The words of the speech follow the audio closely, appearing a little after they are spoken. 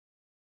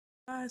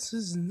guys, this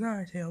is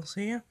Ninetales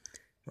here.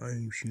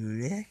 I'm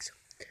Snorlax.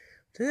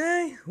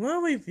 Today,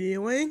 we're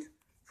reviewing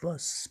the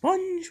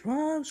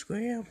SpongeBob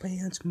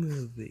SquarePants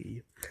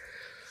movie.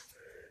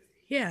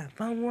 Yeah,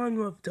 the one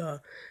with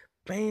the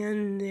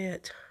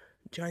bandit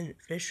giant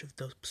fish with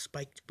the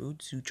spiked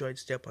boots who tried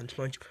to step on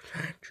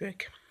SpongeBob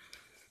trick.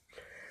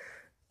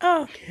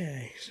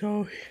 Okay,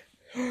 so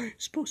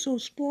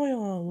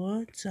spoiler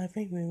alerts. I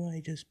think we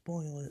might just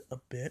spoil it a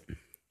bit.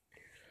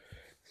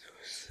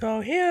 So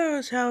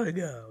here's how it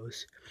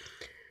goes.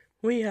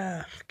 We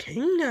have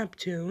King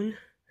Neptune.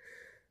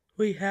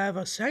 We have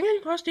a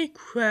second Krusty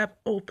Krab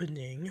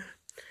opening.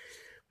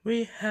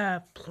 We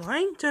have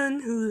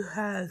Plankton, who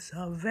has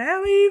a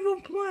very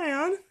evil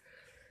plan.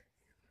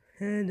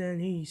 And then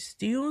he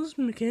steals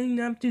King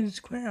Neptune's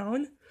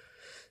crown.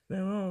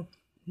 Well,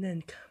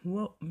 then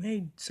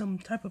made some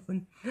type of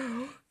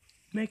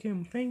make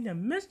him think that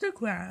Mr.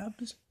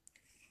 Krabs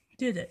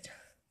did it.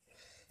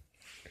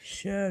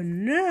 So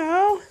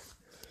now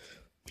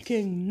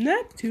King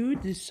Neptune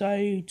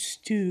decides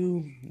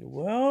to,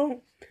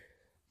 well,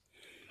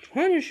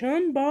 punish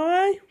him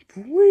by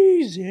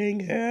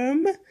freezing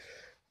him.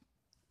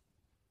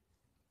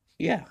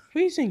 Yeah,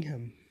 freezing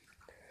him.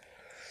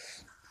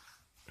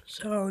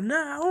 So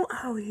now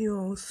our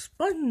hero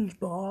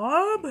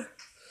SpongeBob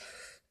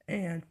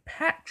and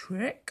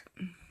Patrick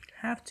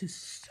have to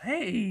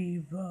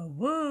save the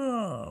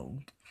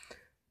world.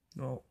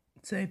 Well,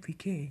 save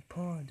Bikini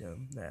Pond,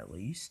 at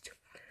least.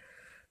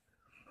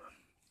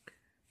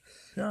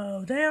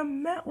 So they are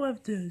met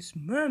with this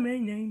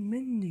mermaid named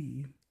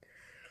Mindy.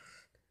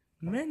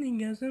 Mindy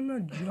gives them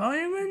a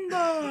giant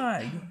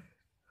bag.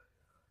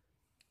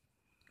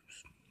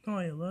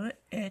 Spoiler,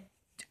 it,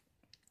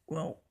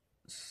 well,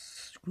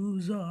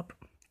 screws up.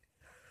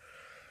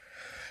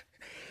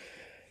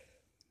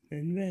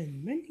 And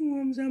then Mindy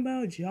warns them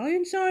about a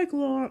giant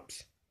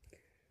Cyclops.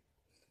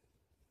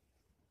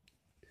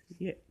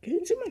 Yeah, can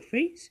you see my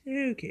face?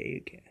 Okay,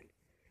 you can.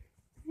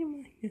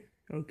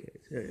 Okay,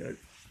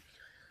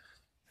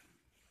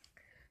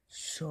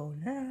 so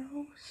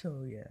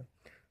yeah.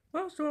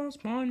 First of all,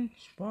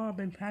 SpongeBob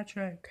and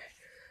Patrick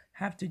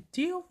have to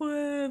deal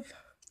with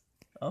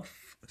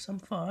some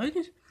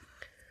thugs.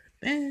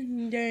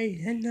 And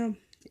they end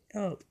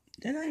up,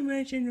 then I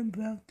mentioned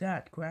about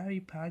that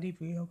Krabby Patty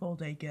vehicle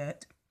they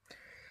get.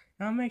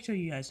 I'll make sure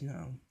you guys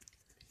know.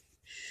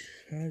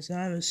 As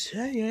I was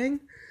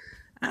saying,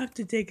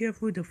 after they get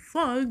through the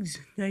thugs,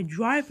 they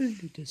drive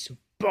into this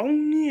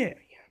bone area.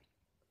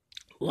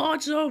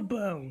 Lots of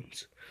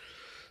bones.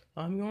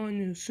 I'm going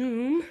to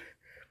assume,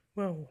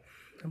 well,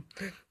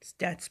 it's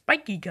that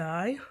spiky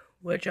guy,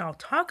 which I'll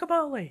talk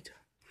about later.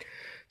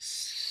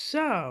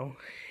 So,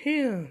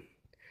 here,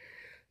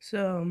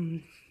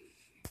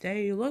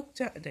 they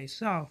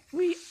saw a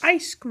free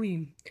ice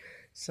cream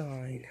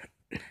sign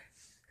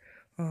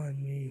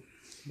on me,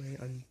 my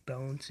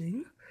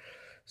unbalancing.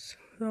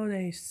 So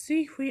they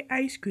see free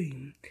ice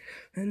cream,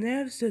 and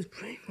there's this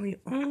very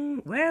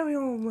own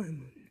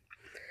lemon.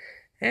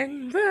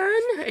 And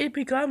then it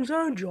becomes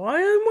a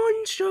giant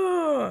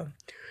monster,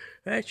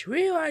 which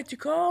we like to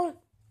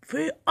call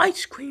the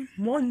ice cream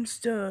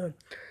monster.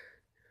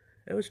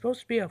 It was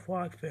supposed to be a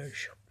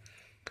frogfish.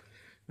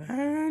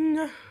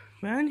 And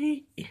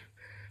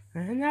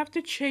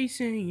after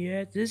chasing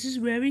it, this is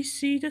where we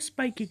see the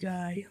spiky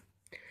guy.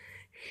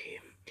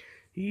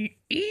 He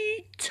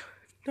eats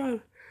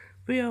the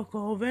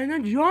vehicle, then the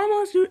giant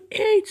monster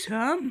eats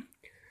him,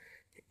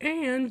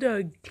 and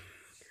the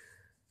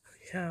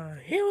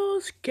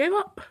heroes gave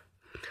up.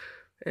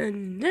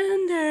 And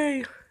then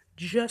they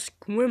just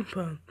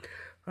whimper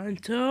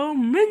until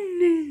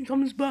Mindy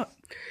comes back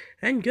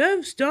and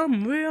gives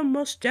them real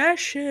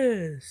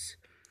mustaches.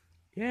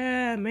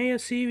 Yeah, Maya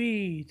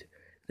seaweed.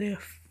 They're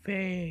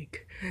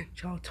fake,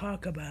 which I'll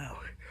talk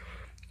about.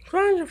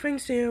 Stranger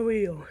things they're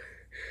real.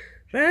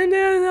 Then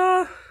there's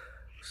a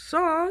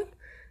song.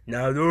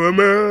 Now the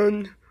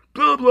woman,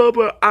 blah blah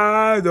blah,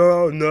 I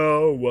don't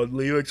know what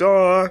lyrics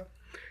are.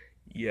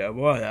 Yeah,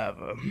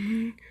 whatever.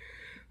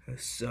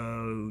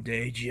 So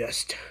they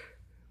just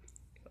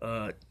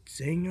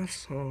sing a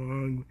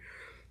song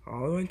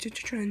all into the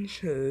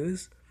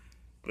trenches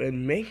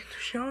and make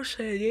Shell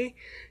City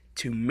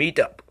to meet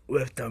up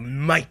with the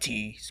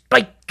mighty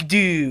Spike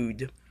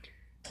Dude.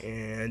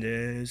 And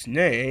his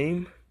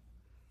name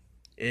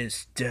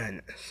is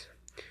Dennis.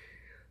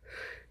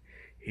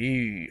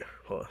 He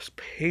was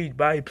paid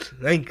by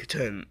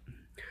Plankton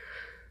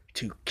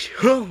to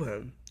kill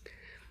him.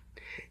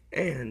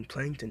 And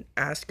Plankton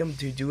asked him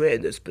to do it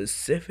in a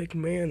specific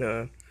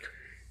manner.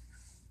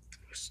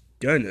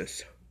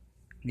 Dennis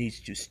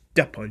needs to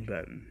step on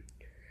them.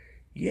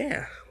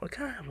 Yeah, what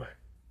kind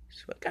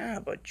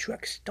of a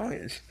trick stunt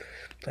is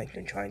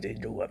Plankton trying to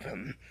do with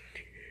him?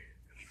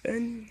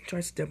 And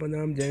tries to step on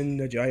them, then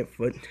the giant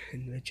foot,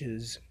 which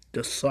is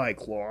the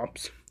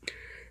Cyclops.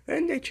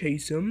 And they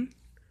chase him.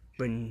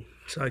 When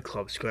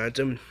Cyclops grabs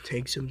him,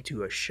 takes him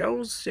to a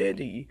Shell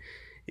City.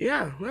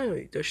 Yeah,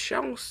 really, the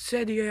Shell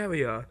City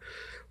area,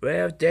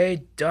 where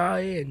they die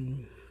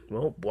and,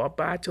 well, brought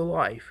back to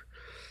life.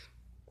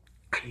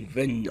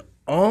 Then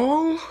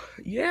all,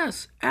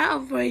 yes,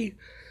 every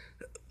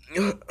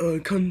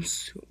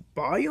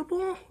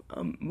conspirable,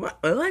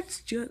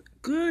 let's just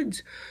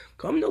goods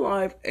come to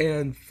life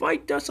and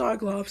fight the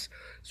Cyclops.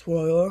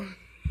 Spoiler,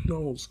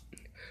 those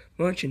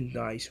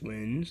merchandise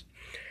wins,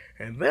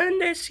 and then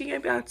they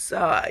escape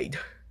outside.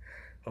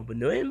 Open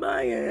the wind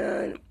by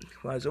and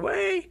flies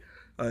away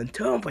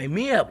until they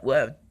meet up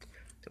with,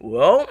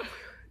 well,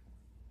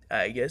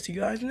 I guess you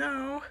guys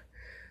know,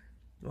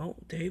 well,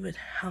 David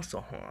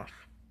Hasselhoff.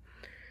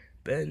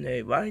 Then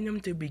they ride him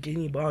to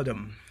Bikini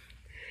Bottom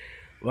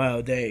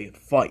while they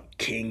fight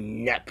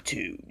King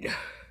Neptune.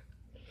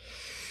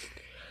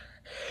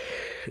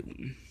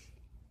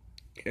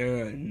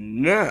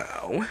 And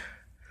now,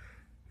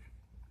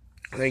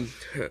 like,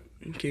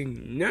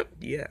 King Neptune,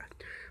 yeah.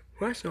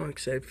 Why so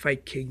excited to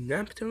fight King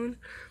Neptune?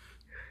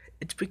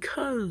 It's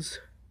because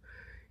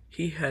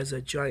he has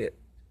a giant.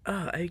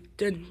 I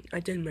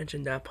didn't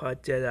mention that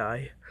part, did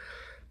I?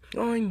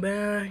 Going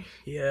back,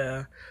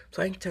 yeah.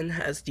 Plankton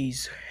has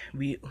these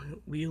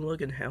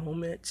weird-looking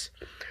helmets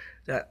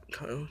that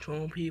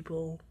control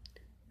people.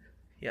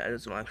 Yeah,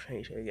 that's what I'm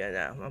trying to get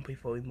at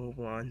before we move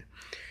on.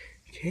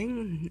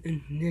 King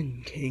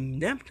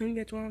Neptune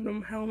gets one of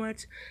them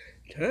helmets,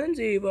 turns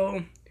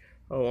evil,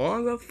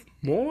 along with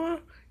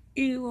more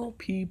evil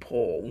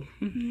people.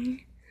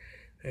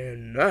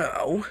 And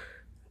now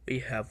we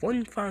have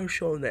one final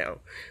showdown.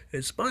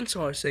 His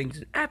sponsor sings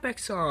an epic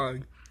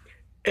song.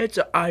 It's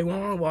an I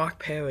Wanna Rock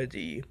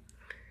parody.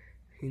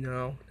 You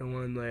know, the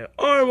one like,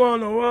 I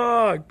wanna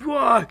rock.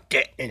 But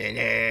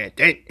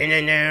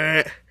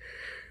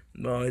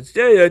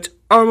instead it's,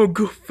 I'm a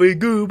goofy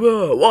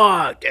goober,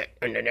 walk.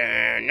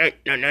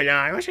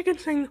 I wish I could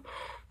sing the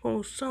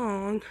whole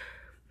song.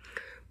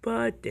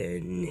 But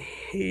then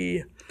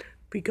he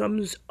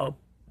becomes a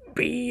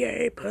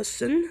BA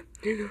person.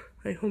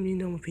 I hope you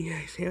know what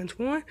BA stands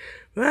for.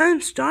 Then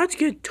starts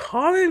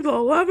guitaring the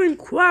 11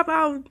 crap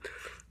out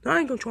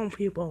mind control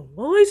people,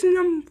 releasing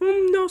them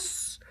from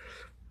those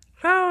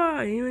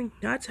power. Even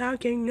that's how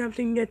King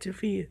Neptune gets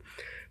defeated.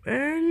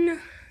 Then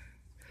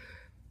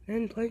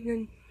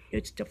Plankton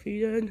gets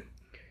defeated.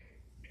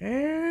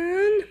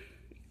 And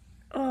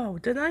oh,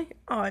 did I?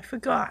 Oh, I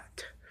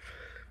forgot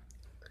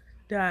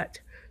that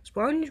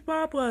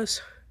SpongeBob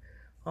was.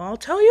 I'll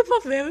tell you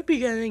from the very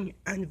beginning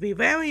and the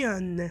very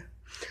end.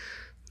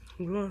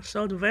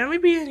 So the very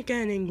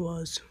beginning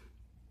was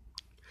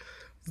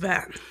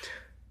that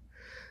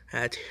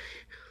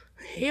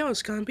he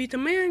was gonna be the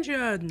manager,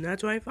 and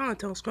that's what I found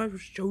until Squad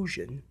was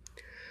chosen.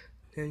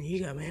 Then he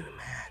got very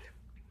mad.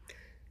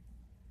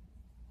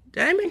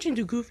 Did I mention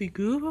the Goofy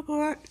Goober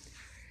part?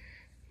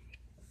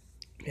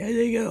 Yeah,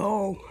 they get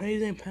all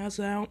crazy and pass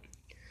out.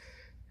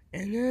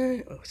 And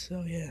then, oh,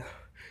 so yeah.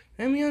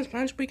 Then when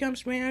Sponge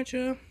becomes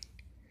manager,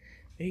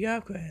 we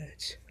got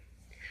credits.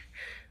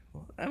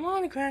 Well, and one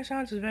of the credit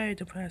sounds is very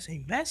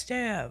depressing. Best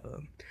day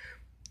ever.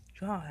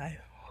 God, I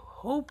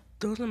hope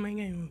doesn't make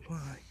any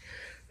reply.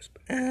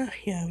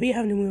 Yeah, we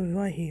have the movie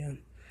right here.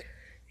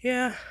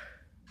 Yeah.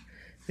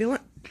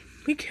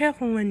 Be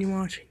careful when you're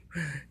watching.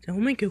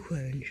 Don't make you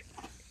cringe.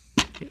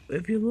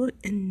 If you look,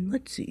 and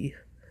let's see.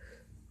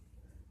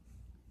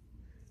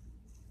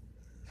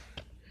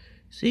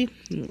 See?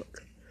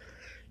 Look.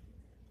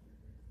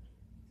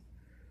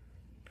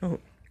 Oh,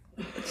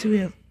 let's see. We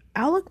have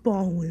Alec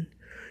Baldwin,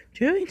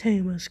 Jerry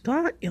Taylor,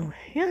 Scott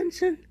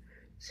Johansson,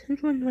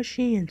 Central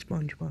Machine,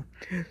 SpongeBob.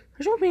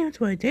 Special appearance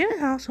by David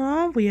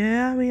Hasselhoff.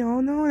 Yeah, we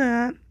all know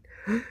that.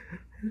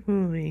 This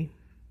movie.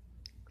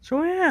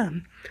 So yeah.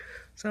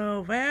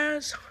 So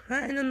there's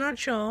that in a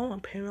nutshell.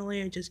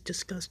 Apparently I just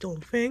discussed the whole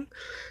thing.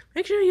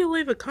 Make sure you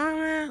leave a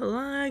comment,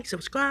 like,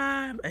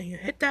 subscribe, and you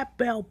hit that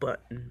bell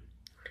button.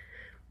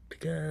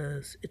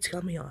 Because it's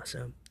gonna be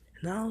awesome.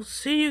 And I'll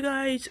see you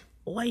guys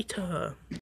later.